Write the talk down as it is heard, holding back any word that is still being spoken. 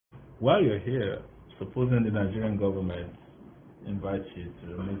while you're here, supposing the Nigerian government invites you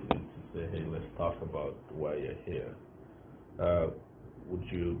to a meeting to say, hey, let's talk about why you're here, would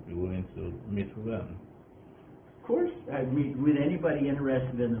you be willing to meet with them? Of course, I'd meet with anybody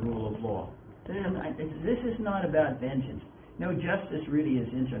interested in the rule of law. This is not about vengeance. No, justice really is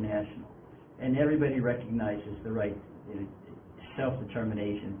international, and everybody recognizes the right to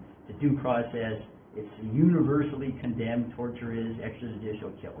self-determination, to due process. It's universally condemned. Torture is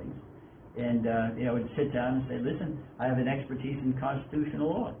extrajudicial killings. And, sit down and say, listen, I have an expertise in constitutional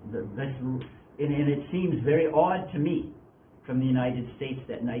law. And it seems very odd to me from the United States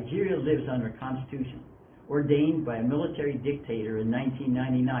that Nigeria lives under a constitution ordained by a military dictator in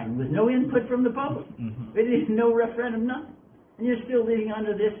 1999 with no input from the public. Mm-hmm. It is no referendum, nothing. And you're still living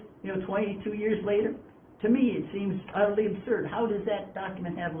under this, 22 years later. To me, it seems utterly absurd. How does that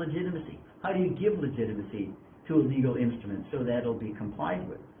document have legitimacy? How do you give legitimacy to a legal instrument so that it'll be complied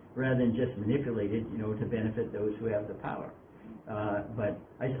with, rather than just manipulated, to benefit those who have the power? But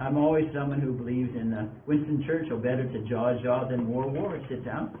I'm always someone who believes in Winston Churchill, better to jaw than war. Sit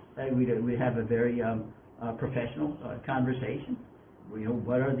down. We have a very professional conversation.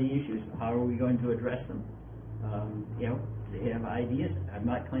 What are the issues? How are we going to address them? They have ideas. I'm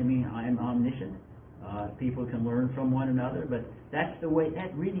not claiming I'm omniscient. People can learn from one another, but that's the way.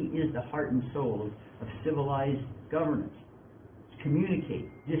 That really is the heart and soul of civilized governance. Communicate,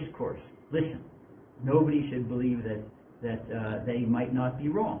 discourse, listen. Nobody should believe that they might not be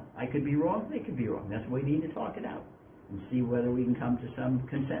wrong. I could be wrong, they could be wrong. That's why we need to talk it out and see whether we can come to some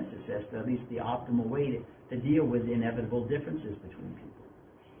consensus as to at least the optimal way to deal with inevitable differences between people.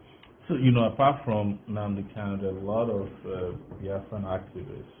 So, apart from Nnamdi Kanu, there are a lot of Biafran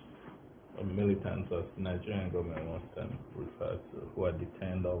activists or militants, as the Nigerian government wants them referred to, who are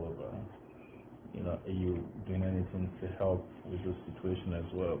detained all over. Are you doing anything to help with the situation as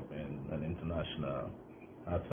well in an international